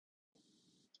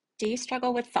Do you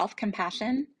struggle with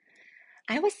self-compassion?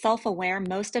 I was self-aware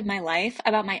most of my life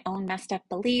about my own messed up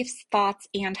beliefs, thoughts,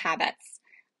 and habits.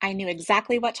 I knew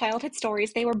exactly what childhood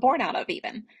stories they were born out of,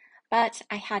 even, but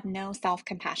I had no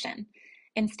self-compassion.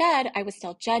 Instead, I was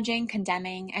still judging,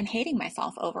 condemning, and hating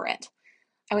myself over it.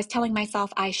 I was telling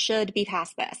myself I should be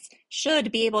past this,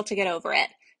 should be able to get over it,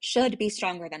 should be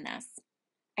stronger than this.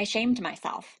 I shamed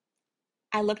myself.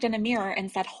 I looked in a mirror and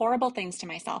said horrible things to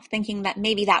myself, thinking that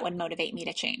maybe that would motivate me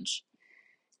to change.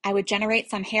 I would generate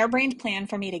some harebrained plan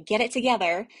for me to get it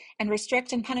together and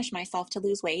restrict and punish myself to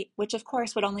lose weight, which of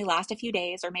course would only last a few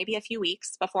days or maybe a few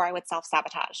weeks before I would self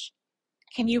sabotage.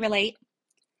 Can you relate?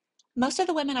 Most of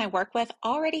the women I work with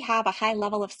already have a high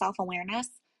level of self awareness,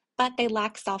 but they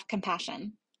lack self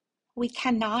compassion. We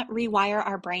cannot rewire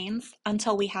our brains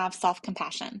until we have self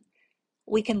compassion.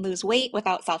 We can lose weight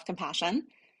without self compassion.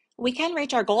 We can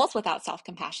reach our goals without self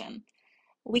compassion.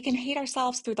 We can hate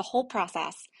ourselves through the whole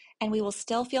process, and we will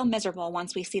still feel miserable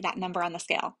once we see that number on the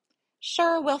scale.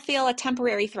 Sure, we'll feel a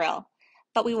temporary thrill,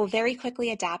 but we will very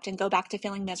quickly adapt and go back to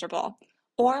feeling miserable.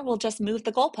 Or we'll just move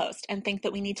the goalpost and think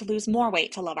that we need to lose more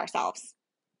weight to love ourselves.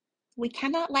 We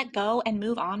cannot let go and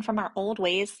move on from our old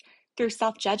ways through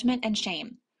self judgment and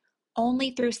shame,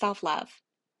 only through self love.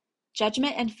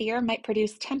 Judgment and fear might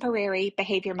produce temporary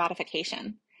behavior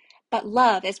modification, but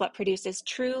love is what produces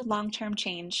true long-term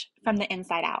change from the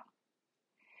inside out.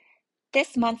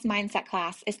 This month's mindset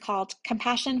class is called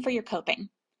Compassion for Your Coping.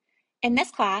 In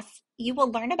this class, you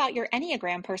will learn about your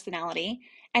Enneagram personality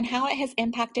and how it has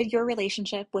impacted your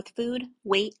relationship with food,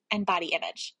 weight, and body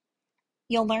image.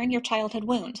 You'll learn your childhood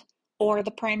wound, or the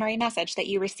primary message that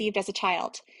you received as a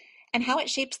child, and how it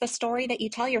shapes the story that you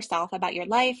tell yourself about your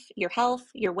life, your health,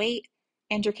 your weight,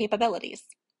 and your capabilities.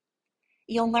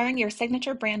 You'll learn your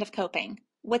signature brand of coping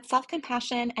with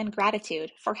self-compassion and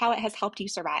gratitude for how it has helped you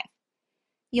survive.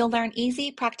 You'll learn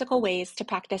easy, practical ways to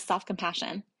practice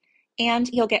self-compassion, and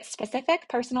you'll get specific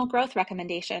personal growth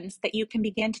recommendations that you can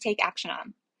begin to take action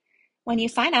on. When you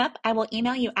sign up, I will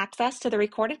email you access to the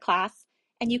recorded class,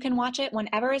 and you can watch it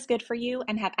whenever is good for you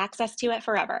and have access to it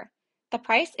forever. The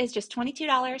price is just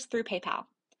 $22 through PayPal.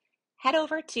 Head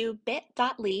over to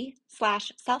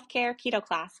bit.ly/selfcare keto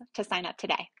class to sign up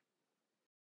today.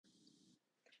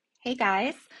 Hey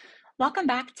guys, welcome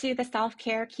back to the Self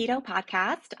Care Keto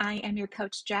Podcast. I am your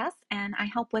coach, Jess, and I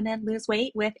help women lose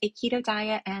weight with a keto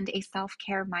diet and a self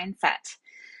care mindset.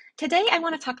 Today, I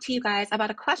want to talk to you guys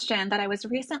about a question that I was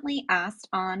recently asked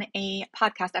on a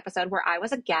podcast episode where I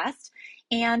was a guest.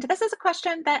 And this is a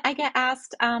question that I get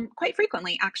asked quite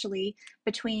frequently, actually,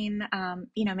 between,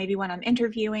 maybe when I'm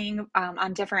interviewing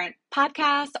on different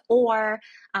podcasts or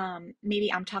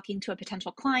maybe I'm talking to a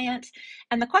potential client.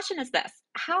 And the question is this: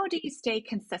 how do you stay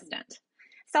consistent?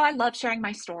 So I love sharing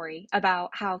my story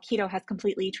about how keto has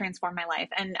completely transformed my life.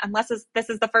 And unless this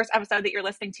is the first episode that you're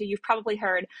listening to, you've probably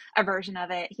heard a version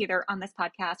of it either on this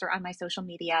podcast or on my social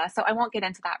media. So I won't get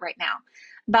into that right now.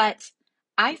 But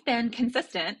I've been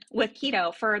consistent with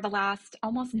keto for the last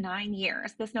almost 9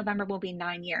 years. This November will be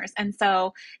 9 years. And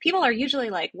so people are usually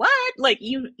like, what? Like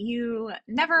you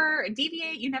never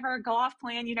deviate, you never go off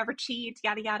plan, you never cheat,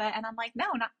 yada yada. And I'm like, no,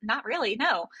 not really.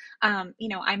 No.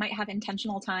 I might have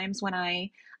intentional times when I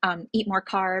eat more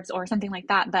carbs or something like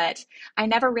that, but I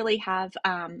never really have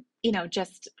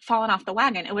just fallen off the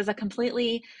wagon. It was a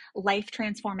completely life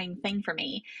transforming thing for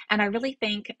me. And I really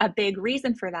think a big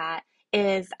reason for that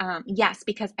is, yes,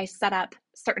 because I set up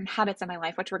certain habits in my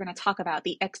life, which we're going to talk about,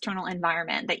 the external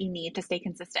environment that you need to stay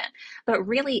consistent. But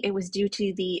really, it was due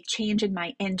to the change in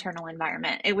my internal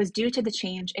environment. It was due to the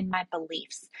change in my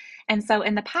beliefs. And so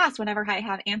in the past, whenever I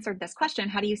have answered this question,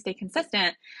 how do you stay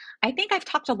consistent? I think I've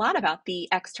talked a lot about the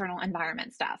external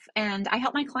environment stuff, and I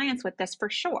help my clients with this for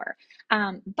sure.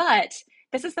 But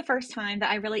this is the first time that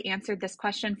I really answered this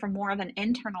question from more of an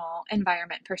internal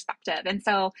environment perspective. And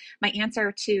so my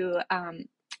answer to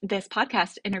this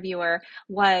podcast interviewer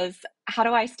was, how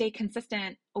do I stay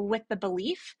consistent with the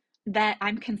belief that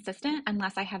I'm consistent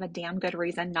unless I have a damn good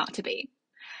reason not to be?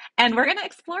 And we're going to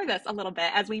explore this a little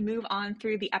bit as we move on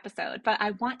through the episode. But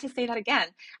I want to say that again.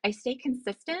 I stay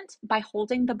consistent by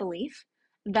holding the belief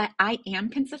that I am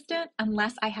consistent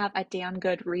unless I have a damn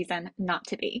good reason not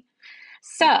to be.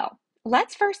 So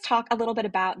let's first talk a little bit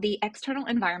about the external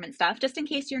environment stuff, just in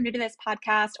case you're new to this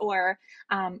podcast or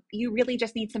you really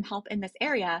just need some help in this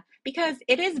area, because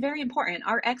it is very important.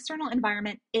 Our external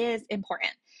environment is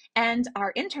important. And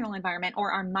our internal environment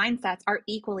or our mindsets are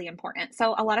equally important.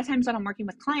 So a lot of times when I'm working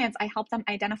with clients, I help them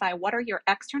identify what are your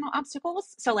external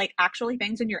obstacles. So like actually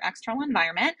things in your external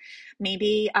environment.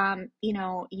 Maybe,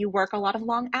 you work a lot of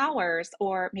long hours,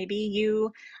 or maybe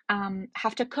you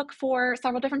have to cook for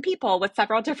several different people with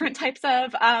several different types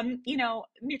of,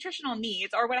 nutritional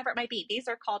needs or whatever it might be. These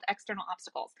are called external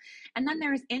obstacles. And then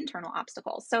there's internal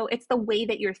obstacles. So it's the way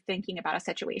that you're thinking about a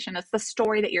situation. It's the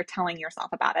story that you're telling yourself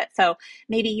about it. So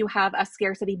maybe you have a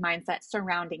scarcity mindset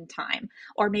surrounding time,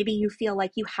 or maybe you feel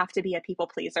like you have to be a people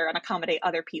pleaser and accommodate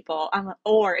other people.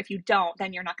 Or if you don't,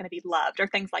 then you're not going to be loved, or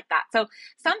things like that. So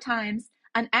sometimes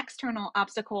an external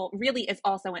obstacle really is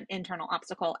also an internal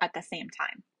obstacle at the same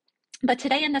time. But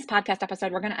today in this podcast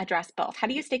episode, we're going to address both. How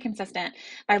do you stay consistent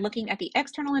by looking at the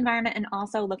external environment and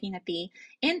also looking at the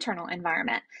internal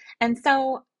environment? And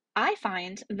so I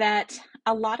find that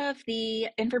a lot of the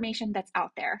information that's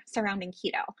out there surrounding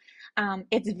keto,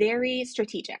 it's very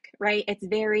strategic, right? It's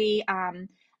very,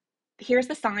 here's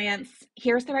the science,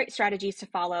 here's the right strategies to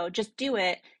follow, just do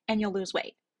it and you'll lose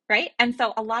weight. Right. And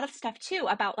so a lot of stuff too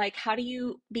about like, how do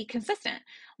you be consistent?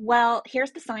 Well,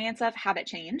 here's the science of habit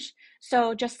change.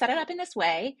 So just set it up in this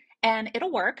way and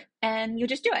it'll work and you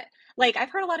just do it. Like I've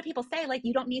heard a lot of people say, like,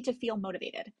 you don't need to feel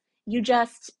motivated. You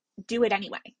just do it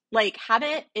anyway. Like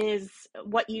habit is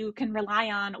what you can rely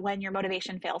on when your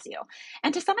motivation fails you.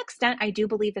 And to some extent, I do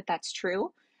believe that that's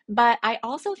true. But I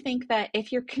also think that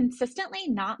if you're consistently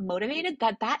not motivated,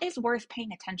 that is worth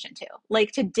paying attention to.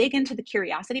 Like to dig into the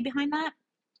curiosity behind that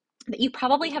you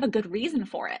probably have a good reason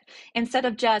for it, instead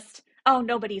of just, oh,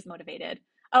 nobody's motivated.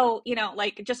 Oh,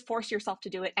 like just force yourself to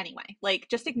do it anyway. Like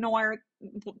just ignore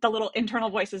the little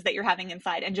internal voices that you're having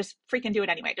inside and just freaking do it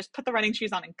anyway. Just put the running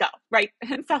shoes on and go. Right.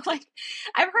 And so like,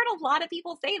 I've heard a lot of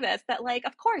people say this, that like,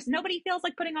 of course, nobody feels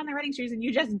like putting on their running shoes and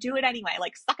you just do it anyway.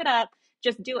 Like suck it up,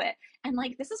 just do it. And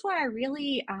like, this is where I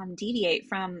really deviate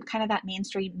from kind of that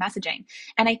mainstream messaging.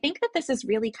 And I think that this is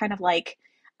really kind of like,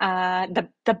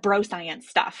 the bro science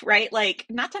stuff, right? Like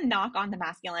not to knock on the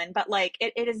masculine, but like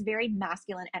it is very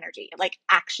masculine energy, like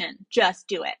action, just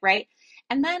do it, right?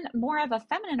 And then more of a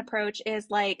feminine approach is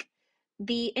like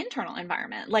the internal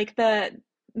environment, like the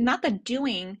not the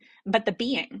doing, but the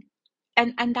being.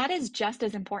 And that is just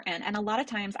as important. And a lot of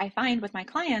times I find with my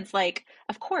clients, like,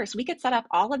 of course, we could set up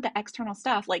all of the external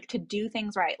stuff, like to do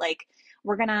things right. Like,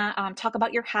 we're going to talk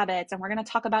about your habits, and we're going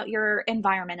to talk about your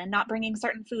environment and not bringing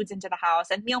certain foods into the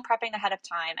house, and meal prepping ahead of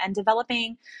time, and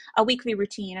developing a weekly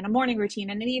routine and a morning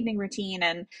routine and an evening routine,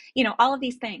 and, all of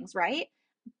these things, right?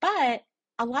 But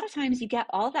a lot of times you get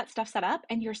all of that stuff set up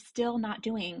and you're still not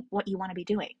doing what you want to be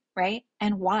doing, right?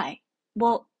 And why?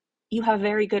 Well, you have a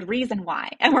very good reason why.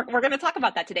 And we're going to talk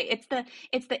about that today.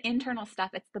 It's the internal stuff,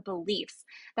 it's the beliefs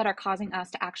that are causing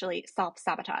us to actually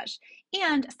self-sabotage.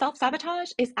 And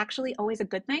self-sabotage is actually always a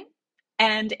good thing.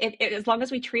 And as long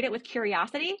as we treat it with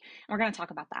curiosity, we're going to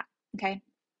talk about that. Okay.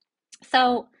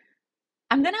 So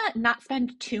I'm going to not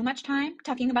spend too much time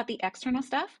talking about the external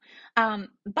stuff,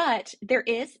 but there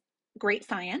is great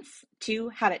science to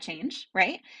habit change,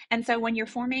 right? And so when you're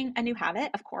forming a new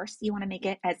habit, of course, you want to make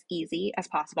it as easy as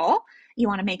possible. You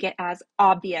want to make it as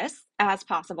obvious as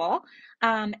possible.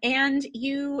 And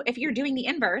if you're doing the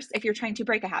inverse, if you're trying to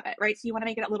break a habit, right? So you want to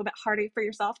make it a little bit harder for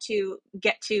yourself to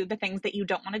get to the things that you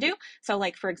don't want to do. So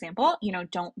like, for example,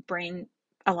 don't bring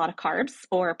a lot of carbs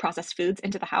or processed foods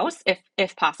into the house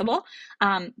if possible.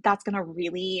 That's going to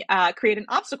really create an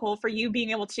obstacle for you being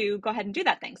able to go ahead and do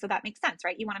that thing. So that makes sense,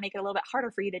 right? You want to make it a little bit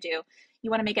harder for you to do. You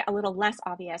want to make it a little less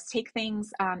obvious. Take things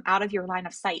out of your line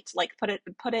of sight, like put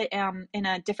it in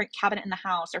a different cabinet in the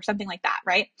house or something like that,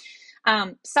 right?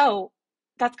 So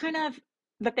that's kind of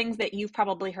the things that you've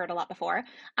probably heard a lot before.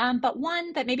 But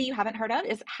one that maybe you haven't heard of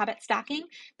is habit stacking.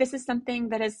 This is something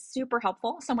that is super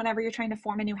helpful. So whenever you're trying to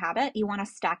form a new habit, you want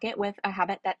to stack it with a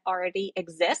habit that already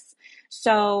exists.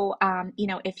 So,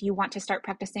 if you want to start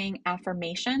practicing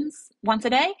affirmations once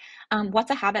a day, what's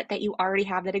a habit that you already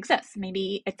have that exists?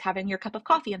 Maybe it's having your cup of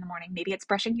coffee in the morning. Maybe it's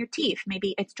brushing your teeth.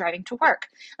 Maybe it's driving to work.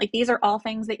 Like these are all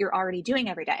things that you're already doing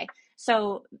every day.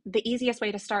 So the easiest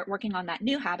way to start working on that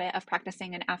new habit of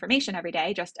practicing an affirmation every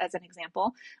day, just as an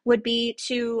example, would be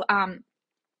to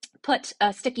put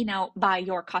a sticky note by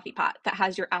your coffee pot that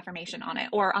has your affirmation on it,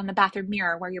 or on the bathroom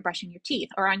mirror where you're brushing your teeth,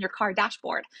 or on your car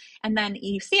dashboard. And then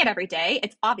you see it every day.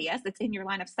 It's obvious. It's in your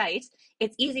line of sight.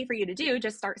 It's easy for you to do.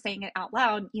 Just start saying it out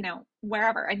loud,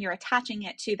 wherever, and you're attaching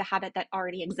it to the habit that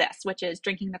already exists, which is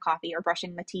drinking the coffee or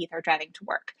brushing the teeth or driving to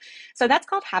work. So that's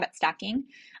called habit stacking.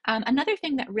 Another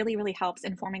thing that really, really helps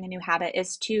in forming a new habit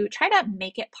is to try to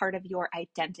make it part of your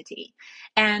identity.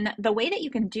 And the way that you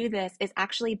can do this is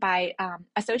actually by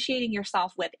associating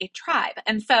yourself with a tribe.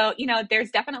 And so,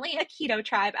 there's definitely a keto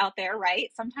tribe out there, right?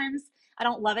 Sometimes I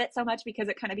don't love it so much because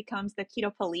it kind of becomes the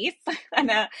keto police.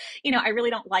 And, I really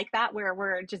don't like that, where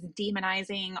we're just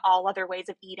demonizing all other ways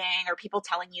of eating, or people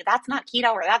telling you that's not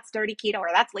keto, or that's dirty keto, or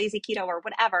that's lazy keto, or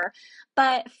whatever.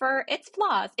 But for its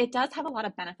flaws, it does have a lot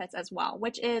of benefits as well,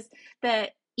 which is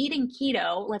that eating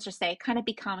keto, let's just say, kind of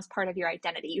becomes part of your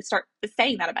identity. You start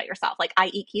saying that about yourself, like I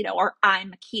eat keto or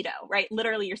I'm keto, right?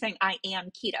 Literally, you're saying I am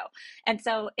keto. And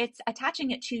so it's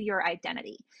attaching it to your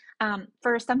identity.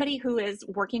 For somebody who is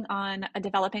working on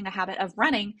developing a habit of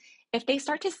running, if they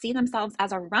start to see themselves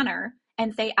as a runner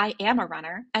and say, I am a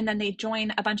runner, and then they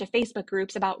join a bunch of Facebook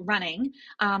groups about running,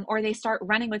 or they start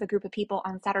running with a group of people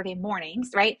on Saturday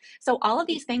mornings, right? So all of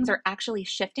these things are actually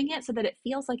shifting it so that it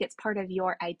feels like it's part of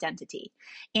your identity.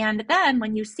 And then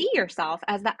when you see yourself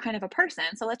as that kind of a person,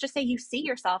 so let's just say you see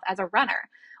yourself as a runner,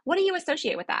 what do you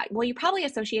associate with that? Well, you probably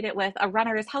associate it with a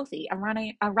runner is healthy, a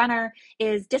runner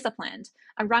is disciplined,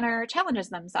 a runner challenges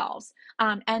themselves.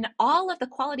 And all of the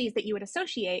qualities that you would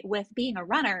associate with being a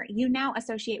runner, you now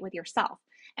associate with yourself.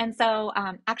 And so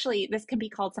actually, this can be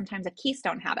called sometimes a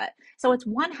keystone habit. So it's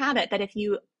one habit that if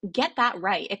you get that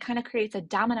right, it kind of creates a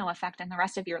domino effect in the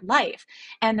rest of your life.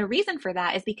 And the reason for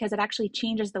that is because it actually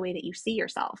changes the way that you see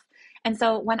yourself. And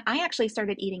so when I actually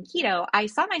started eating keto, I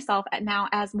saw myself now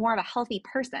as more of a healthy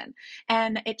person.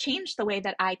 And it changed the way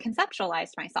that I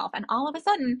conceptualized myself. And all of a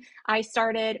sudden, I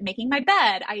started making my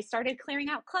bed. I started clearing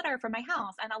out clutter from my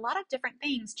house. And a lot of different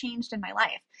things changed in my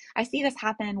life. I see this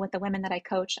happen with the women that I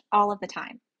coach all of the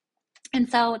time. And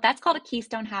so that's called a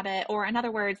keystone habit, or in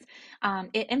other words,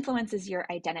 it influences your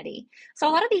identity. So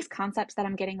a lot of these concepts that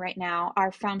I'm getting right now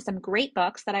are from some great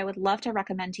books that I would love to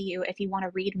recommend to you if you want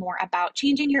to read more about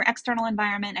changing your external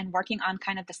environment and working on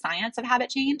kind of the science of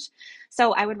habit change.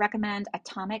 So I would recommend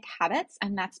Atomic Habits,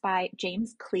 and that's by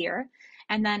James Clear.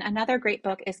 And then another great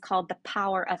book is called The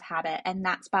Power of Habit, and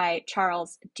that's by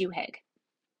Charles Duhigg.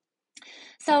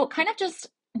 So, kind of just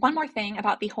one more thing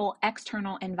about the whole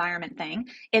external environment thing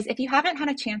is, if you haven't had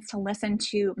a chance to listen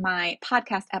to my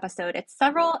podcast episode, it's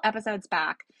several episodes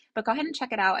back, but go ahead and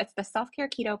check it out. It's the Self Care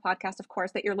Keto podcast, of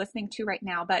course, that you're listening to right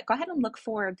now, but go ahead and look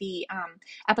for the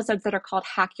episodes that are called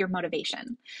Hack Your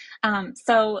Motivation.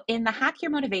 So, in the Hack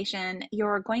Your Motivation,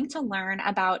 you're going to learn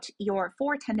about your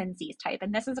four tendencies type,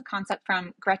 and this is a concept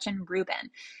from Gretchen Rubin.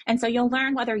 And so you'll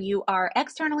learn whether you are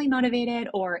externally motivated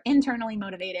or internally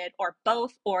motivated or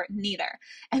both or neither.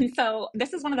 And so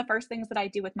this is one of the first things that I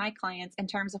do with my clients in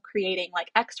terms of creating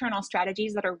like external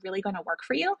strategies that are really going to work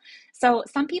for you. So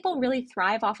some people really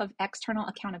thrive off of external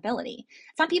accountability.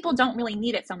 Some people don't really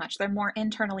need it so much. They're more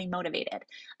internally motivated.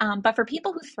 But for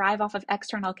people who thrive off of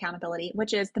external accountability,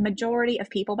 which is the majority of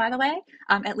people, by the way,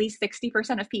 at least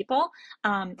 60% of people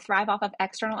thrive off of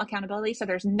external accountability. So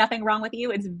there's nothing wrong with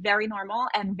you. It's very normal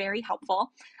and very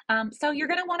helpful. So you're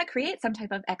going to want to create some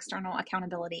type of external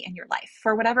accountability in your life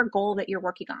for whatever goal that you're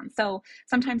working on. So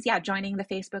sometimes, yeah, joining the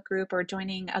Facebook group or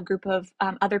joining a group of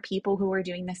other people who are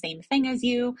doing the same thing as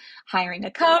you, hiring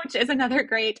a coach is another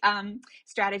great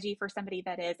strategy for somebody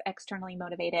that is externally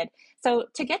motivated. So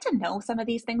to get to know some of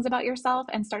these things about yourself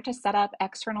and start to set up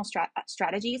external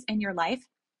strategies in your life,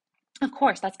 of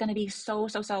course, that's going to be so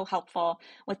helpful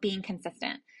with being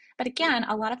consistent. But again,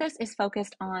 a lot of this is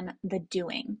focused on the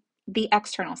doing, the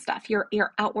external stuff,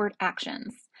 your outward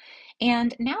actions.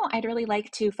 And now I'd really like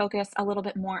to focus a little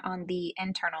bit more on the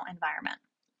internal environment.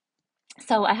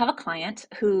 So I have a client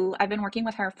who I've been working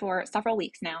with her for several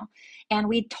weeks now, and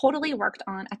we totally worked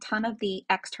on a ton of the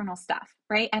external stuff,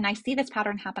 right? And I see this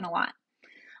pattern happen a lot.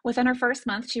 Within her first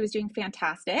month, she was doing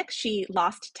fantastic. She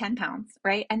lost 10 pounds,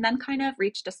 right? And then kind of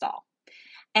reached a stall.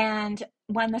 And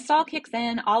when the stall kicks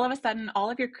in, all of a sudden, all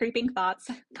of your creeping thoughts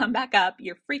come back up.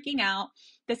 You're freaking out.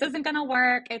 This isn't going to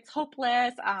work. It's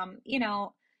hopeless.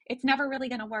 It's never really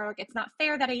going to work. It's not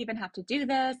fair that I even have to do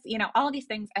this, all of these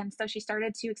things. And so she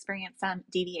started to experience some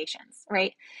deviations,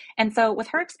 right? And so with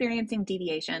her experiencing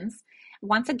deviations,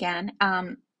 once again,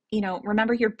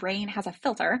 remember your brain has a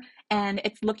filter and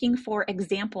it's looking for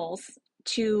examples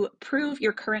to prove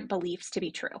your current beliefs to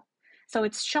be true. So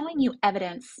it's showing you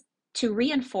evidence to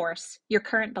reinforce your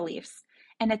current beliefs,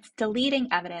 and it's deleting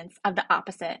evidence of the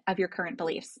opposite of your current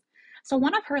beliefs. So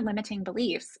one of her limiting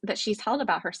beliefs that she's held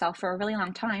about herself for a really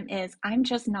long time is, I'm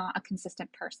just not a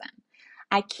consistent person.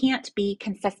 I can't be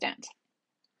consistent.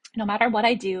 No matter what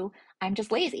I do, I'm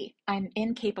just lazy. I'm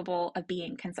incapable of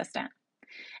being consistent.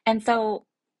 And so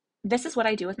this is what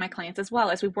I do with my clients as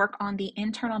well as we work on the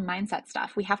internal mindset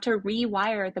stuff. We have to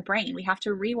rewire the brain. We have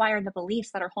to rewire the beliefs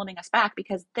that are holding us back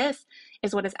because this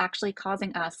is what is actually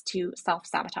causing us to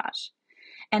self-sabotage.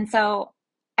 And so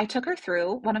I took her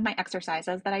through one of my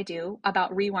exercises that I do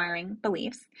about rewiring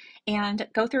beliefs and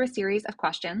go through a series of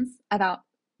questions about,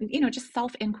 just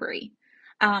self inquiry.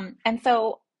 And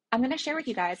so I'm going to share with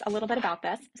you guys a little bit about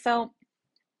this. So,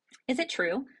 is it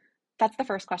true? That's the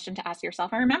first question to ask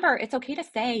yourself. And remember, it's okay to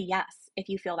say yes if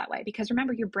you feel that way, because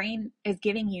remember, your brain is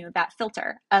giving you that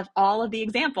filter of all of the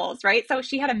examples, right? So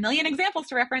she had a million examples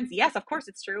to reference. Yes, of course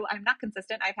it's true. I'm not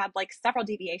consistent. I've had like several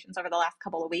deviations over the last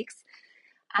couple of weeks.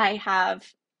 I have,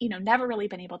 never really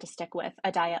been able to stick with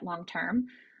a diet long term.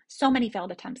 So many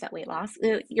failed attempts at weight loss.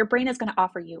 Your brain is going to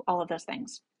offer you all of those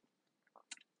things.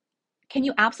 Can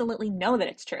you absolutely know that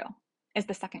it's true? Is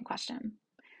the second question.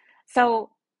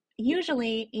 So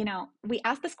usually, we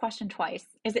ask this question twice.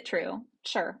 Is it true?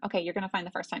 Sure. Okay, you're going to find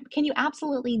the first time. Can you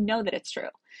absolutely know that it's true?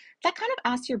 That kind of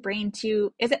asks your brain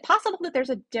to, is it possible that there's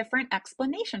a different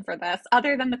explanation for this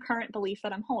other than the current belief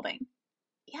that I'm holding?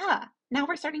 Yeah, now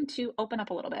we're starting to open up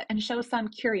a little bit and show some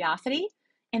curiosity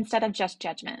instead of just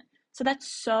judgment. So that's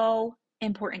so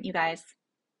important, you guys.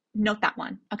 Note that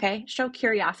one, okay? Show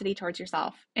curiosity towards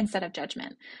yourself instead of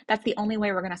judgment. That's the only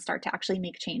way we're going to start to actually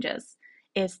make changes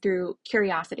is through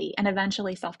curiosity and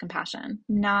eventually self-compassion,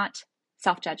 not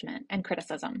self-judgment and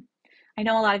criticism. I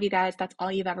know a lot of you guys, that's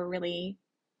all you've ever really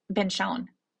been shown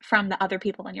from the other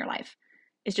people in your life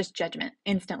is just judgment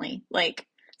instantly. Like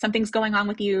something's going on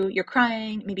with you, you're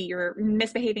crying, maybe you're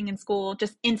misbehaving in school,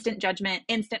 just instant judgment,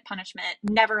 instant punishment,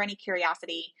 never any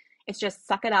curiosity. It's just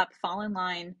suck it up, fall in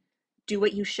line, do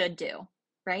what you should do,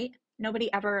 right?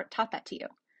 Nobody ever taught that to you.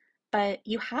 But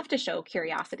you have to show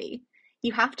curiosity.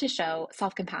 You have to show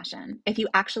self compassion if you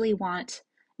actually want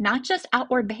not just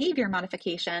outward behavior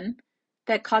modification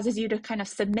that causes you to kind of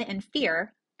submit in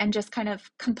fear and just kind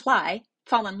of comply,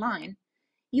 fall in line.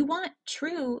 You want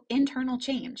true internal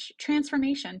change,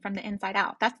 transformation from the inside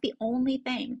out. That's the only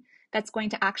thing that's going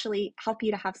to actually help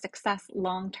you to have success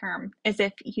long term, is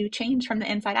if you change from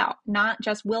the inside out, not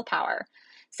just willpower.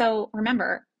 So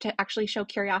remember to actually show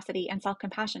curiosity and self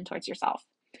compassion towards yourself.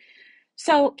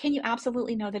 So, can you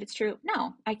absolutely know that it's true?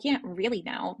 No, I can't really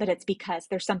know that it's because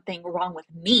there's something wrong with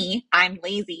me. I'm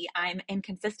lazy, I'm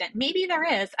inconsistent. Maybe there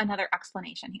is another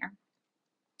explanation here.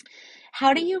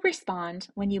 How do you respond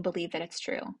when you believe that it's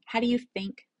true? How do you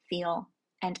think, feel,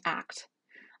 and act?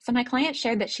 So, my client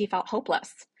shared that she felt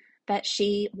hopeless, that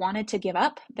she wanted to give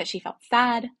up, that she felt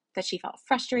sad, that she felt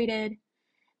frustrated,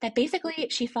 that basically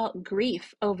she felt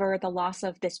grief over the loss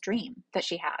of this dream that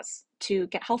she has to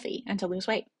get healthy and to lose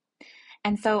weight.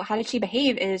 And so, how did she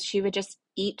behave? Is she would just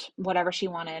eat whatever she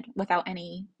wanted without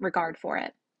any regard for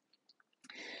it.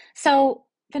 So,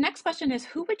 the next question is,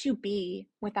 who would you be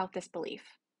without this belief?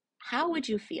 How would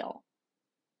you feel?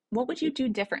 What would you do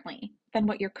differently than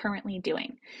what you're currently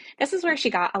doing? This is where she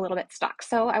got a little bit stuck.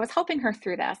 So I was helping her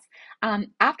through this.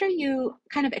 After you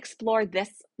kind of explore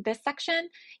this section,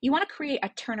 you want to create a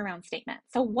turnaround statement.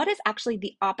 So what is actually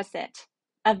the opposite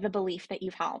of the belief that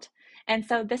you've held? And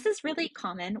so this is really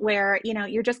common where,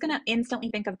 you're just going to instantly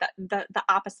think of the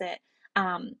opposite.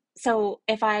 So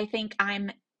if I think I'm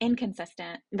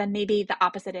inconsistent, then maybe the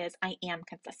opposite is I am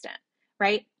consistent,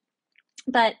 right?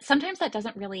 But sometimes that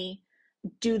doesn't really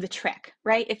do the trick,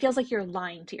 right? It feels like you're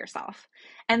lying to yourself.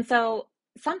 And so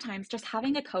sometimes just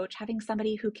having a coach, having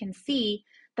somebody who can see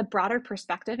the broader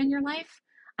perspective in your life,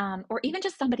 or even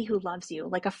just somebody who loves you,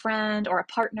 like a friend or a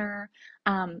partner,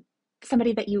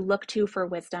 somebody that you look to for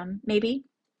wisdom, maybe,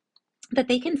 that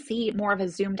they can see more of a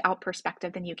zoomed out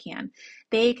perspective than you can.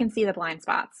 They can see the blind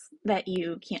spots that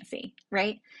you can't see,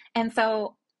 right? And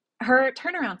so her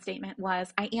turnaround statement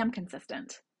was, I am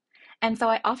consistent. And so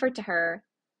I offered to her,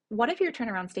 what if your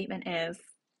turnaround statement is,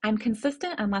 I'm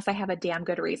consistent unless I have a damn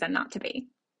good reason not to be?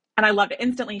 And I loved it.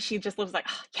 Instantly, she just was like,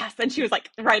 oh, yes. And she was like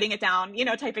writing it down,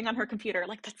 typing on her computer,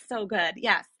 like, that's so good.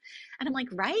 Yes. And I'm like,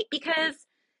 right? Because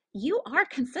you are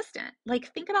consistent.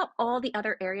 Like, think about all the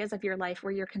other areas of your life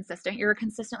where you're consistent. You're a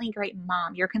consistently great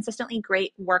mom. You're a consistently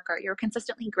great worker. You're a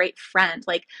consistently great friend.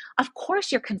 Like, of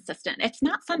course you're consistent. It's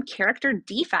not some character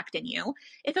defect in you.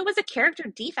 If it was a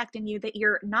character defect in you that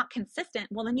you're not consistent,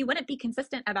 well, then you wouldn't be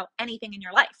consistent about anything in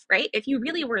your life, right? If you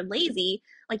really were lazy,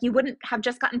 like you wouldn't have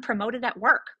just gotten promoted at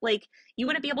work. Like you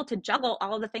wouldn't be able to juggle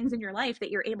all of the things in your life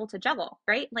that you're able to juggle,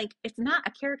 right? Like it's not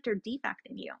a character defect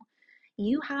in you.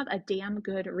 You have a damn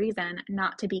good reason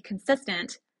not to be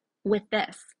consistent with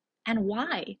this. And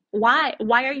why? Why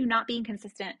are you not being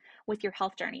consistent with your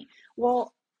health journey?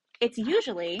 Well, It's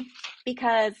usually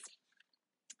because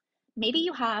maybe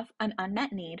you have an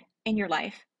unmet need in your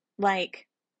life, like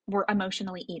we're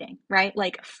emotionally eating, right?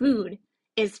 Like food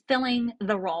is filling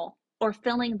the role or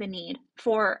filling the need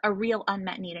for a real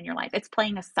unmet need in your life. It's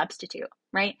playing a substitute,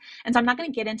 right? And so I'm not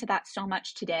going to get into that so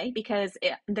much today because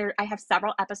I have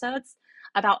several episodes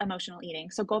about emotional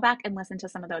eating. So go back and listen to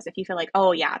some of those if you feel like,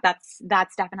 oh yeah, that's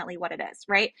definitely what it is,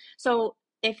 right? So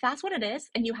if that's what it is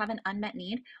and you have an unmet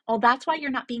need, well, that's why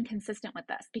you're not being consistent with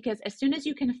this, because as soon as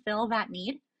you can fill that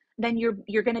need, then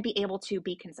you're going to be able to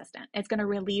be consistent. It's going to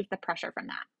relieve the pressure from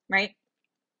that, right?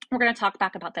 We're going to talk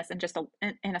back about this in just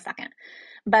in a second.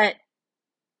 But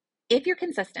if you're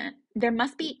consistent, there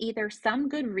must be either some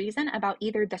good reason about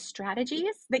either the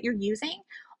strategies that you're using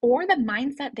or the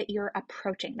mindset that you're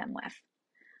approaching them with.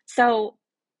 So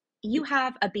you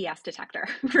have a BS detector,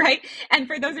 right? And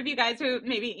for those of you guys who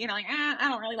maybe, like, I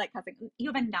don't really like cussing,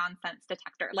 you have a nonsense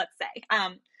detector, let's say.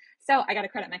 So I got to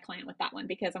credit my client with that one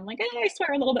because I'm like, I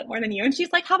swear a little bit more than you. And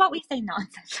she's like, how about we say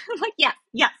nonsense? I'm like,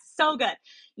 yes, so good.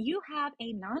 You have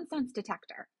a nonsense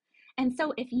detector. And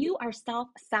so if you are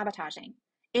self-sabotaging,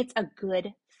 it's a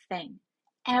good thing.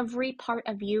 Every part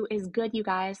of you is good, you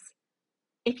guys.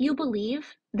 If you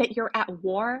believe that you're at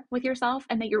war with yourself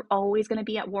and that you're always going to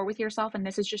be at war with yourself and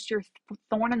this is just your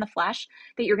thorn in the flesh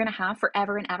that you're going to have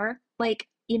forever and ever, like,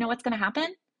 you know what's going to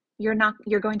happen? You're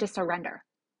going to surrender,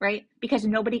 right? Because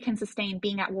nobody can sustain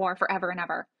being at war forever and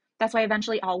ever. That's why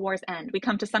eventually all wars end. We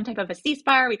come to some type of a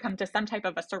ceasefire, we come to some type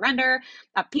of a surrender,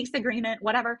 a peace agreement,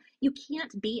 whatever. You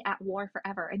can't be at war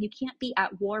forever and you can't be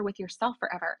at war with yourself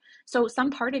forever. So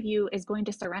some part of you is going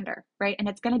to surrender, right? And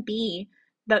it's going to be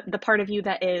the part of you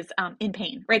that is in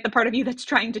pain, right? The part of you that's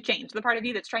trying to change, the part of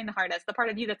you that's trying the hardest, the part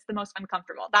of you that's the most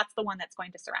uncomfortable. That's the one that's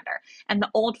going to surrender. And the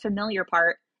old familiar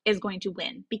part is going to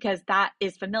win because that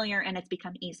is familiar and it's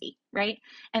become easy, right?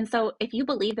 And so if you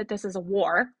believe that this is a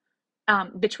war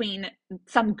between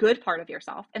some good part of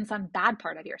yourself and some bad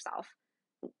part of yourself,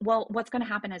 well, what's going to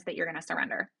happen is that you're going to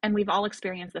surrender. And we've all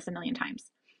experienced this a million times.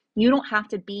 You don't have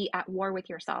to be at war with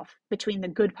yourself between the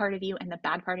good part of you and the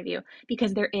bad part of you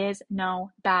because there is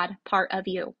no bad part of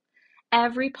you.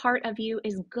 Every part of you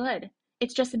is good.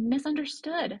 It's just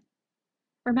misunderstood.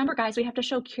 Remember, guys, we have to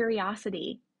show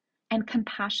curiosity and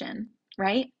compassion,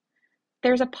 right?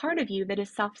 There's a part of you that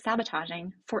is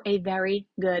self-sabotaging for a very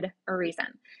good reason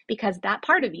because that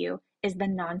part of you is the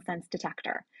nonsense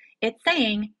detector. It's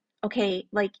saying, okay,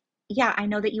 like, yeah, I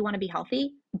know that you want to be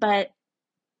healthy, but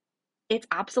it's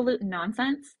absolute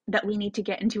nonsense that we need to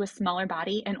get into a smaller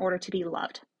body in order to be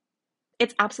loved.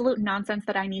 It's absolute nonsense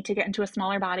that I need to get into a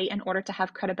smaller body in order to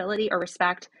have credibility or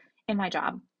respect in my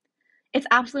job. It's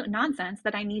absolute nonsense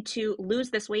that I need to lose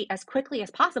this weight as quickly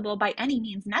as possible by any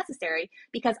means necessary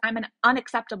because I'm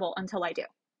unacceptable until I do.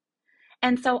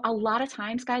 And so a lot of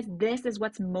times, guys, this is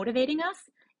what's motivating us.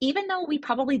 Even though we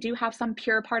probably do have some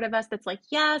pure part of us that's like,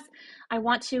 yes, I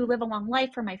want to live a long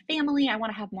life for my family. I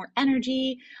want to have more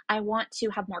energy. I want to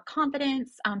have more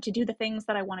confidence to do the things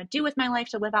that I want to do with my life,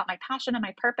 to live out my passion and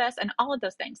my purpose and all of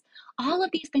those things. All of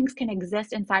these things can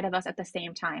exist inside of us at the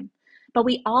same time. But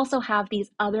we also have these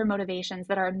other motivations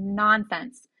that are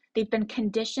nonsense. They've been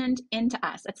conditioned into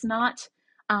us. It's not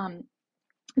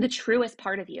the truest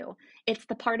part of you. It's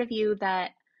the part of you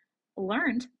that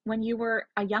learned when you were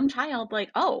a young child,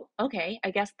 like, oh, okay,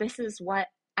 I guess this is what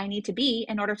I need to be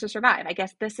in order to survive. I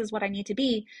guess this is what I need to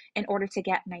be in order to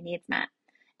get my needs met.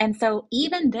 And so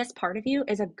even this part of you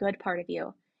is a good part of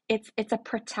you. It's a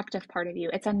protective part of you.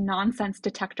 It's a nonsense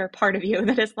detector part of you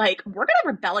that is like, we're going to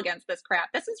rebel against this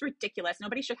crap. This is ridiculous.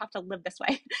 Nobody should have to live this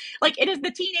way. Like, it is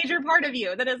the teenager part of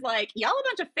you that is like, y'all a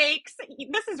bunch of fakes.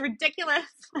 This is ridiculous.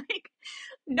 Like,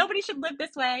 nobody should live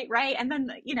this way, right? And then,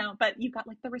 but you've got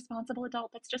like the responsible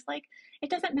adult that's just like, it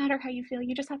doesn't matter how you feel.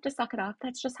 You just have to suck it up.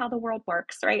 That's just how the world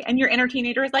works, right? And your inner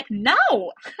teenager is like,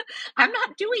 no, I'm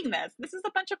not doing this. This is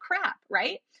a bunch of crap,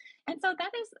 right? And so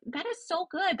that is so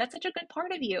good. That's such a good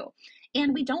part of you.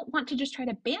 And we don't want to just try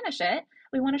to banish it.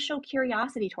 We want to show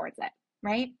curiosity towards it,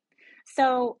 right?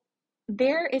 So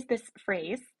there is this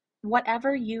phrase,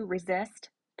 whatever you resist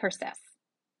persists.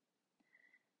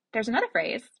 There's another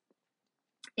phrase,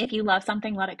 if you love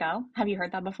something, let it go. Have you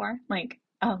heard that before? Like,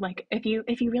 oh, like if you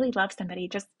really love somebody,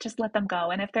 just let them go.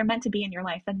 And if they're meant to be in your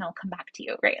life, then they'll come back to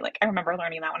you, right? Like I remember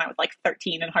learning that when I was like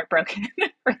 13 and heartbroken,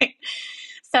 right?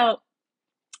 So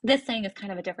this saying is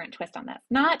kind of a different twist on this.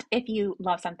 Not if you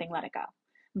love something, let it go.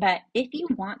 But if you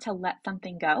want to let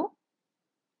something go,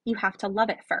 you have to love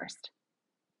it first.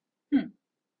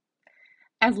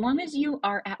 As long as you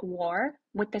are at war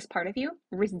with this part of you,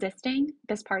 resisting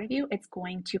this part of you, it's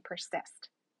going to persist.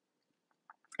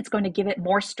 It's going to give it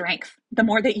more strength the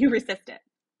more that you resist it,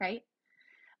 right?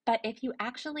 But if you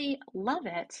actually love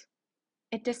it,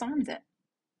 it disarms it.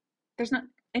 There's not,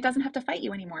 it doesn't have to fight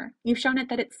you anymore. You've shown it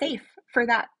that it's safe for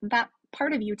that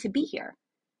part of you to be here.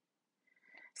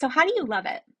 So how do you love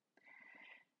it?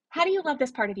 How do you love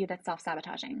this part of you that's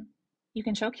self-sabotaging? You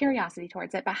can show curiosity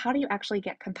towards it, but how do you actually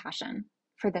get compassion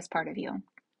for this part of you?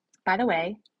 By the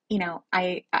way,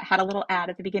 I had a little ad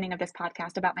at the beginning of this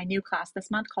podcast about my new class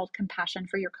this month called Compassion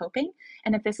for Your Coping.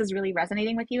 And if this is really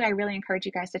resonating with you, I really encourage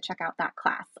you guys to check out that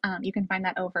class. You can find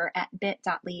that over at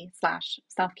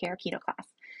bit.ly/selfcare keto class.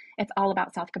 It's all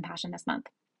about self-compassion this month.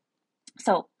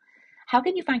 So how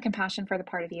can you find compassion for the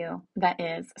part of you that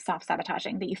is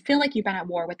self-sabotaging, that you feel like you've been at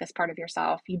war with this part of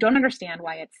yourself? You don't understand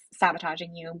why it's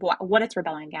sabotaging you, what it's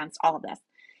rebelling against, all of this.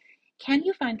 Can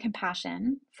you find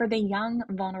compassion for the young,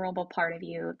 vulnerable part of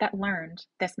you that learned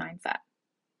this mindset,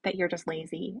 that you're just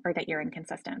lazy or that you're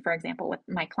inconsistent? For example, with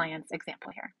my client's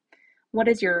example here. What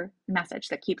is your message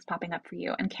that keeps popping up for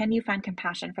you? And can you find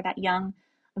compassion for that young,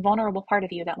 vulnerable part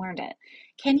of you that learned it?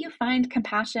 Can you find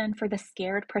compassion for the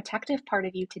scared, protective part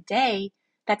of you today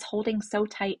that's holding so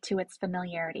tight to its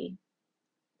familiarity?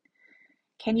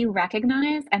 Can you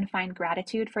recognize and find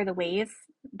gratitude for the ways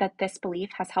that this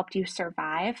belief has helped you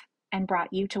survive and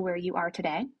brought you to where you are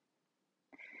today?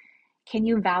 Can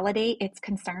you validate its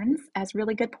concerns as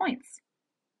really good points?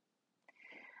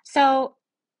 So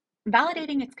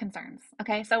validating its concerns.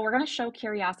 Okay, so we're going to show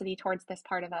curiosity towards this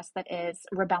part of us that is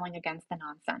rebelling against the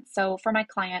nonsense. So for my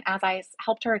client, as I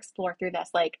helped her explore through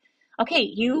this, like, okay,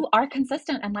 you are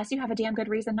consistent unless you have a damn good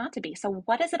reason not to be. So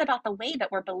what is it about the way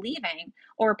that we're believing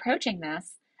or approaching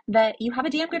this that you have a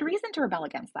damn good reason to rebel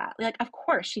against that? Like, of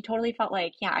course, she totally felt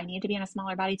like, yeah, I need to be in a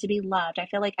smaller body to be loved. I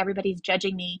feel like everybody's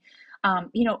judging me.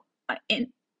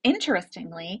 In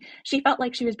Interestingly, she felt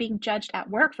like she was being judged at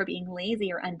work for being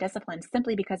lazy or undisciplined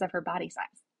simply because of her body size,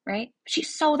 right?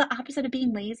 She's so the opposite of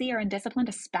being lazy or undisciplined,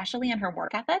 especially in her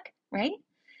work ethic, right?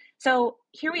 So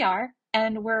here we are,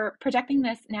 and we're projecting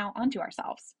this now onto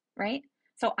ourselves, right?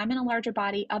 So I'm in a larger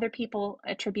body. Other people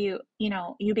attribute,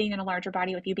 you being in a larger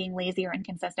body with you being lazy or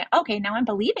inconsistent. Okay, now I'm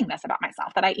believing this about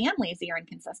myself, that I am lazy or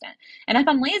inconsistent. And if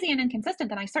I'm lazy and inconsistent,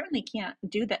 then I certainly can't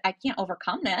do that. I can't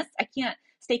overcome this. I can't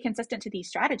stay consistent to these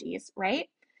strategies, right?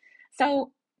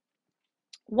 So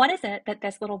what is it that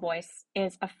this little voice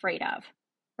is afraid of,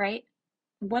 right?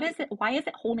 What is it? Why is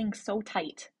it holding so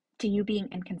tight to you being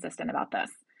inconsistent about this?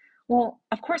 Well,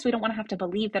 of course, we don't want to have to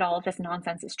believe that all of this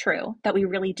nonsense is true, that we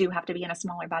really do have to be in a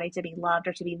smaller body to be loved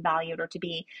or to be valued or to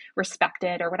be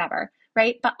respected or whatever,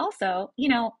 right? But also,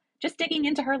 just digging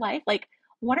into her life, like,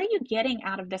 what are you getting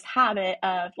out of this habit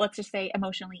of, let's just say,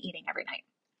 emotionally eating every night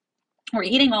or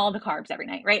eating all the carbs every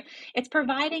night, right? It's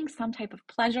providing some type of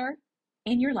pleasure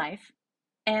in your life.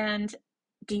 And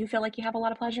do you feel like you have a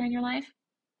lot of pleasure in your life?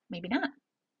 Maybe not.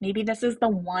 Maybe this is the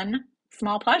one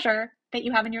small pleasure that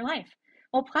you have in your life.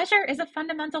 Well, pleasure is a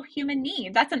fundamental human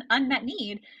need. That's an unmet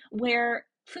need where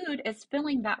food is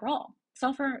filling that role.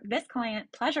 So for this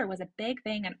client, pleasure was a big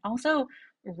thing. And also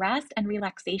rest and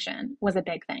relaxation was a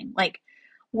big thing. Like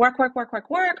work, work, work, work,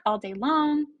 work all day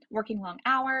long, working long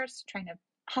hours, trying to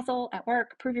hustle at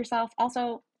work, prove yourself.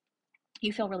 Also,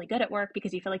 you feel really good at work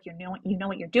because you feel like you know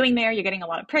what you're doing there. You're getting a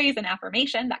lot of praise and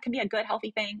affirmation. That can be a good,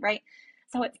 healthy thing, right?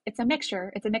 So it's a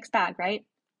mixture. It's a mixed bag, right?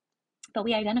 But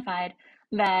we identified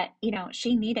that,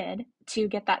 she needed to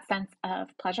get that sense of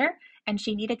pleasure and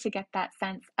she needed to get that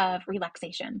sense of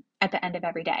relaxation at the end of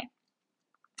every day.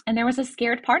 And there was a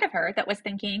scared part of her that was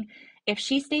thinking, if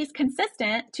she stays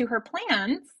consistent to her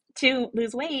plans to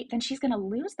lose weight, then she's going to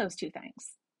lose those two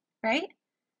things, right?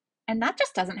 And that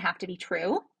just doesn't have to be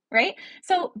true, right?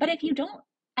 So, but if you don't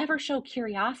ever show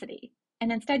curiosity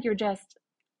and instead you're just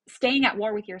staying at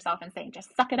war with yourself and saying,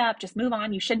 just suck it up, just move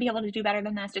on, you should be able to do better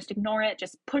than this, just ignore it,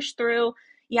 just push through,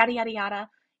 yada, yada, yada,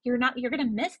 you're going to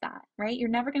miss that, right? You're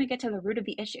never going to get to the root of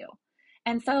the issue.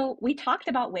 And so we talked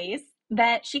about ways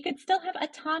that she could still have a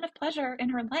ton of pleasure in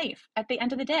her life at the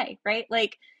end of the day, right?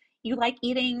 Like, you like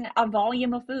eating a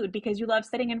volume of food because you love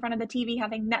sitting in front of the TV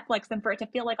having Netflix and for it to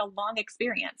feel like a long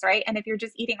experience, right? And if you're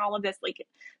just eating all of this, like,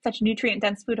 such nutrient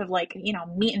dense food of, like,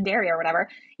 meat and dairy or whatever,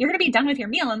 you're going to be done with your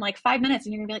meal in like 5 minutes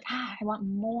and you're going to be like, I want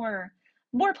more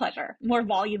pleasure, more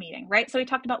volume eating, right? So we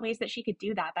talked about ways that she could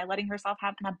do that by letting herself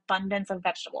have an abundance of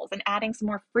vegetables and adding some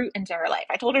more fruit into her life.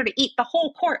 I told her to eat the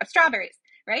whole quart of strawberries,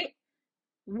 right?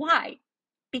 Why?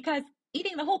 Because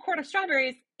eating the whole quart of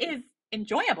strawberries is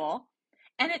enjoyable.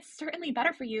 And it's certainly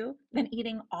better for you than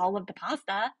eating all of the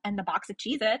pasta and the box of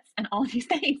Cheez-Its and all of these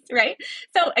things, right?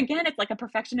 So again, it's like a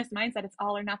perfectionist mindset. It's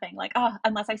all or nothing. Like, oh,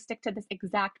 unless I stick to this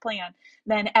exact plan,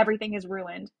 then everything is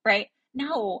ruined, right?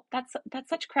 No, that's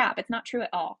such crap. It's not true at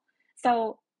all.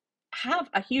 So have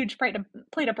a huge plate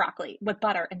of broccoli with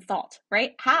butter and salt,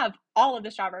 right? Have all of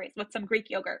the strawberries with some Greek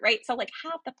yogurt, right? So like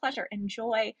have the pleasure,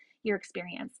 enjoy your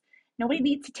experience. Nobody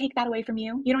needs to take that away from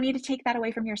you. You don't need to take that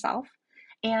away from yourself.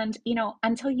 And,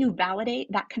 until you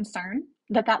validate that concern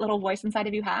that that little voice inside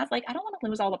of you has, like, I don't want to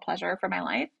lose all the pleasure for my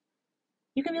life.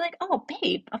 You can be like, oh,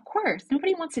 babe, of course.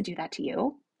 Nobody wants to do that to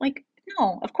you. Like,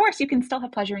 no, of course you can still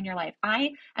have pleasure in your life.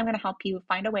 I am going to help you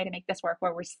find a way to make this work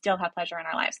where we still have pleasure in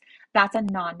our lives. That's a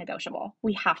non negotiable.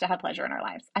 We have to have pleasure in our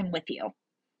lives. I'm with you.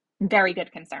 Very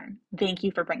good concern. Thank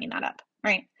you for bringing that up,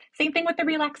 right? Same thing with the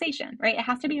relaxation, right? It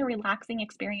has to be a relaxing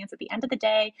experience at the end of the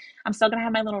day. I'm still going to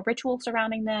have my little ritual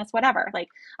surrounding this, whatever. Like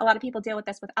a lot of people deal with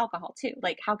this with alcohol too.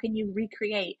 Like, how can you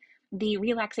recreate the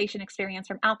relaxation experience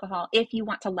from alcohol if you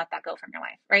want to let that go from your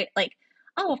life, right? Like,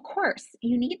 oh, of course,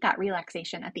 you need that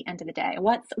relaxation at the end of the day.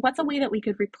 What's a way that we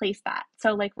could replace that?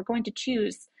 So, like, we're going to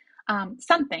choose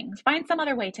something, find some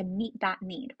other way to meet that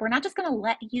need. We're not just going to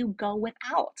let you go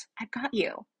without. I've got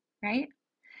you, right?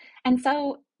 And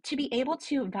so to be able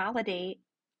to validate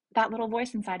that little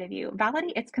voice inside of you,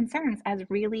 validate its concerns as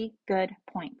really good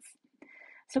points.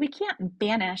 So we can't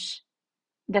banish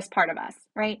this part of us,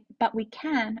 right? But we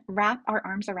can wrap our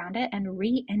arms around it and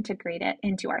reintegrate it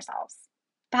into ourselves.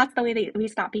 That's the way that we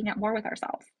stop being at war with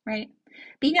ourselves, right?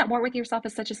 Being at war with yourself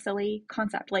is such a silly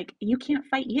concept. Like, you can't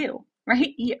fight you,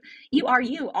 right? You are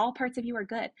you. All parts of you are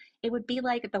good. It would be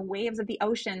like the waves of the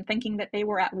ocean thinking that they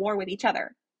were at war with each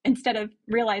other instead of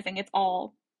realizing it's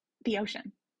all the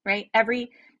ocean, right? Every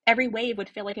wave would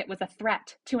feel like it was a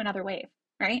threat to another wave,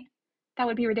 right? That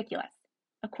would be ridiculous.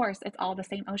 Of course, it's all the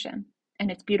same ocean and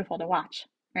it's beautiful to watch,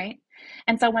 right?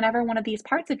 And so whenever one of these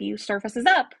parts of you surfaces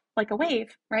up like a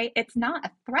wave, right? It's not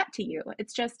a threat to you.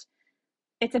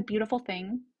 It's a beautiful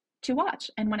thing to watch.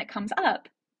 And when it comes up,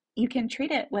 you can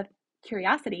treat it with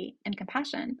curiosity and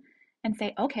compassion and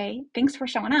say, okay, thanks for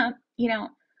showing up.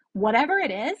 Whatever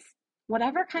it is,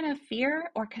 whatever kind of fear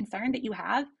or concern that you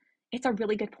have, it's a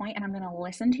really good point, and I'm going to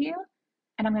listen to you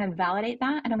and I'm going to validate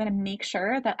that, and I'm going to make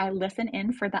sure that I listen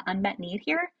in for the unmet need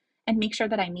here and make sure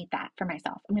that I meet that for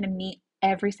myself. I'm going to meet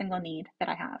every single need that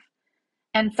I have.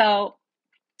 And so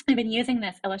I've been using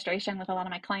this illustration with a lot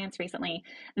of my clients recently,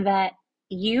 that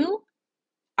you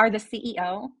are the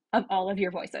CEO of all of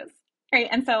your voices, right?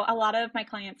 And so a lot of my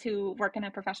clients who work in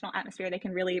a professional atmosphere, they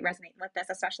can really resonate with this,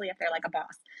 especially if they're like a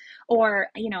boss. Or,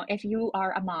 if you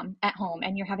are a mom at home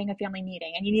and you're having a family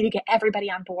meeting and you need to get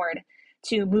everybody on board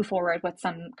to move forward with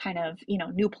some kind of,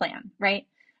 new plan, right?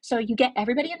 So you get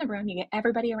everybody in the room, you get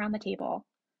everybody around the table.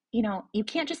 You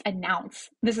can't just announce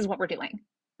this is what we're doing,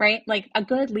 right? Like, a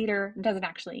good leader doesn't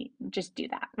actually just do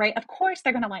that, right? Of course,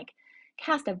 they're going to like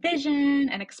cast a vision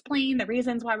and explain the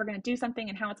reasons why we're going to do something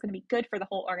and how it's going to be good for the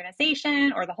whole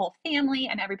organization or the whole family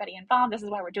and everybody involved. This is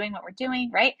why we're doing what we're doing,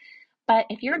 right? But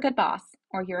if you're a good boss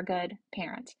or you're a good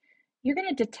parent, you're going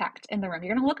to detect in the room.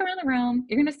 You're going to look around the room.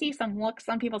 You're going to see some looks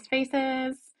on people's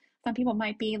faces. Some people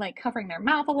might be like covering their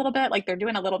mouth a little bit, like they're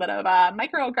doing a little bit of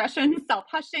microaggression,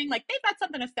 self-hushing, like they've got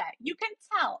something to say. You can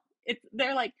tell.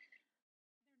 They're like,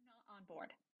 they're not on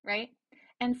board, right?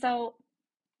 And so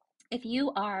if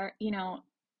you are,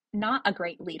 not a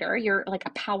great leader, you're like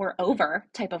a power over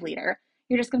type of leader,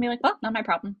 you're just going to be like, well, not my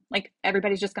problem. Like,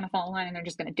 everybody's just going to fall in line and they're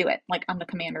just going to do it. Like, I'm the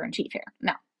commander in chief here.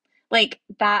 No, like,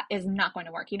 that is not going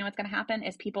to work. What's going to happen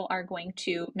is people are going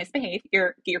to misbehave.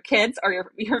 Your kids or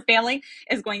your family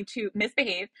is going to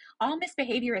misbehave. All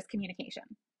misbehavior is communication,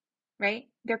 right?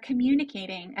 They're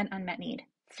communicating an unmet need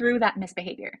through that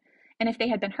misbehavior. And if they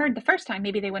had been heard the first time,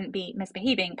 maybe they wouldn't be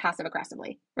misbehaving passive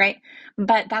aggressively, right?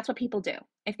 But that's what people do.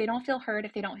 If they don't feel heard,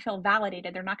 if they don't feel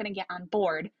validated, they're not going to get on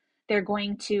board. They're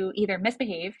going to either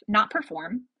misbehave, not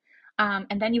perform,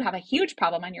 and then you have a huge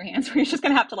problem on your hands where you're just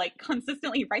going to have to like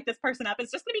consistently write this person up.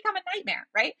 It's just going to become a nightmare,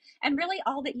 right? And really,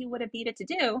 all that you would have needed to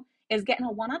do is get in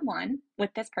a one-on-one with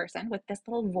this person, with this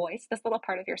little voice, this little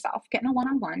part of yourself, get in a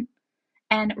one-on-one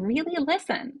and really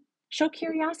listen. Show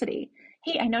curiosity.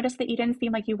 Hey, I noticed that you didn't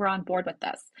seem like you were on board with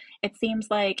this. It seems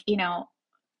like,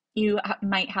 you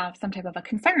might have some type of a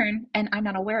concern and I'm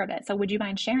not aware of it. So would you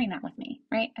mind sharing that with me?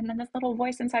 Right. And then this little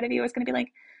voice inside of you is going to be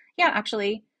like, yeah,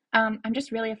 actually, I'm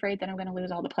just really afraid that I'm going to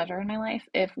lose all the pleasure in my life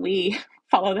if we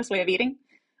follow this way of eating.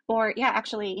 Or, yeah,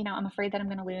 actually, I'm afraid that I'm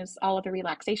going to lose all of the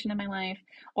relaxation in my life.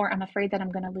 Or I'm afraid that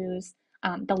I'm going to lose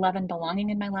the love and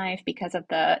belonging in my life because of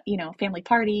the, family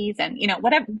parties and,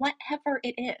 whatever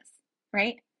it is.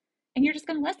 Right. And you're just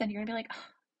going to listen. You're going to be like, oh,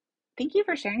 thank you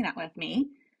for sharing that with me.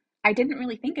 I didn't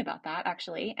really think about that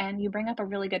actually. And you bring up a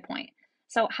really good point.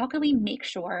 So, how can we make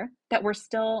sure that we're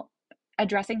still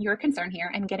addressing your concern here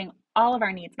and getting all of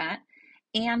our needs met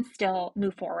and still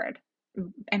move forward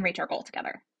and reach our goal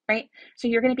together? right? So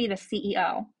you're going to be the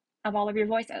CEO of all of your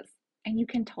voices. And you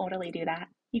can totally do that.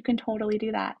 You can totally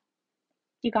do that.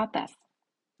 You got this,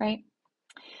 right?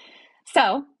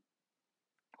 So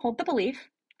hold the belief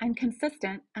I'm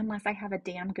consistent unless I have a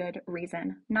damn good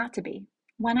reason not to be.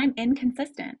 When I'm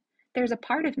inconsistent, there's a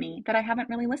part of me that I haven't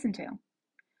really listened to.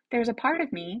 There's a part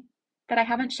of me that I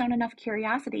haven't shown enough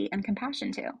curiosity and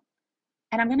compassion to.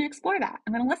 And I'm going to explore that.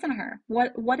 I'm going to listen to her.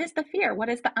 What is the fear? What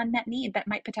is the unmet need that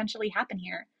might potentially happen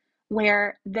here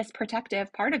where this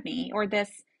protective part of me or this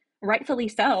rightfully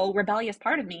so rebellious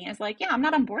part of me is like, yeah, I'm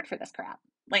not on board for this crap.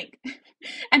 Like,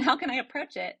 and how can I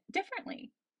approach it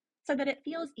differently so that it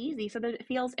feels easy, so that it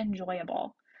feels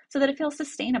enjoyable, so that it feels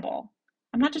sustainable?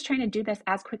 I'm not just trying to do this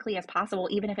as quickly as possible,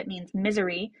 even if it means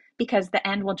misery, because the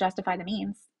end will justify the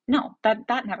means. No,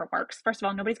 that never works. First of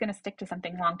all, nobody's going to stick to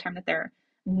something long term that they're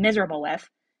miserable with.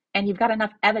 And you've got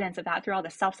enough evidence of that through all the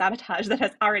self sabotage that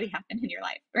has already happened in your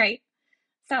life, right?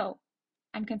 So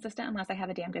I'm consistent unless I have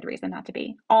a damn good reason not to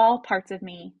be. All parts of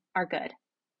me are good.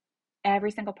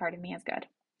 Every single part of me is good.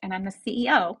 And I'm the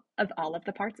CEO of all of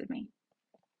the parts of me.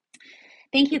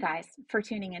 Thank you guys for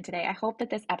tuning in today. I hope that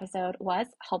this episode was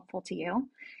helpful to you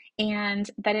and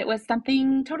that it was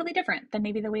something totally different than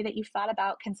maybe the way that you've thought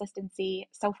about consistency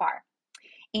so far.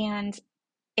 And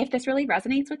if this really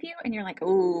resonates with you and you're like,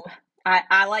 "Ooh,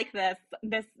 I like this.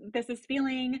 This is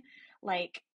feeling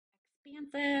like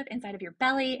expansive inside of your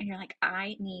belly," and you're like,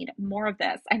 "I need more of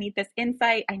this. I need this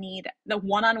insight. I need the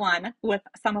one-on-one with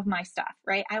some of my stuff,"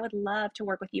 right? I would love to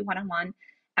work with you one-on-one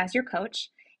as your coach.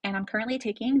 And I'm currently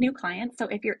taking new clients. So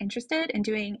if you're interested in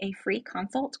doing a free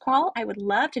consult call, I would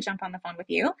love to jump on the phone with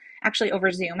you, actually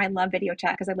over Zoom. I love video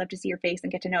chat because I love to see your face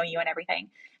and get to know you and everything.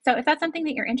 So if that's something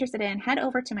that you're interested in, head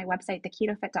over to my website,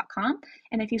 theketofit.com.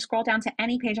 And if you scroll down to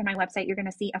any page on my website, you're going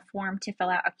to see a form to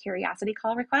fill out a curiosity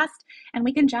call request. And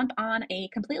we can jump on a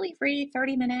completely free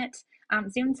 30-minute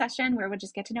Zoom session where we'll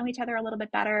just get to know each other a little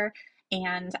bit better.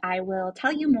 And I will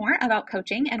tell you more about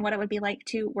coaching and what it would be like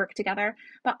to work together.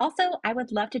 But also, I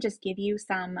would love to just give you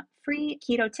some free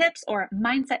keto tips or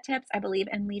mindset tips. I believe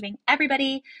in leaving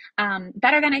everybody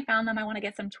better than I found them. I want to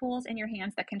get some tools in your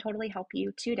hands that can totally help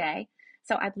you today.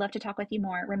 So I'd love to talk with you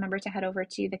more. Remember to head over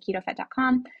to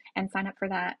theketofit.com and sign up for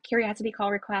that curiosity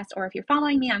call request. Or if you're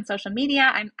following me on social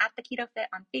media, I'm at the Keto Fit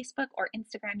on Facebook or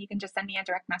Instagram. You can just send me a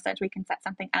direct message. We can set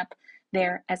something up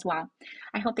there as well.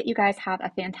 I hope that you guys have a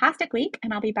fantastic week,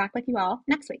 and I'll be back with you all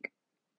next week.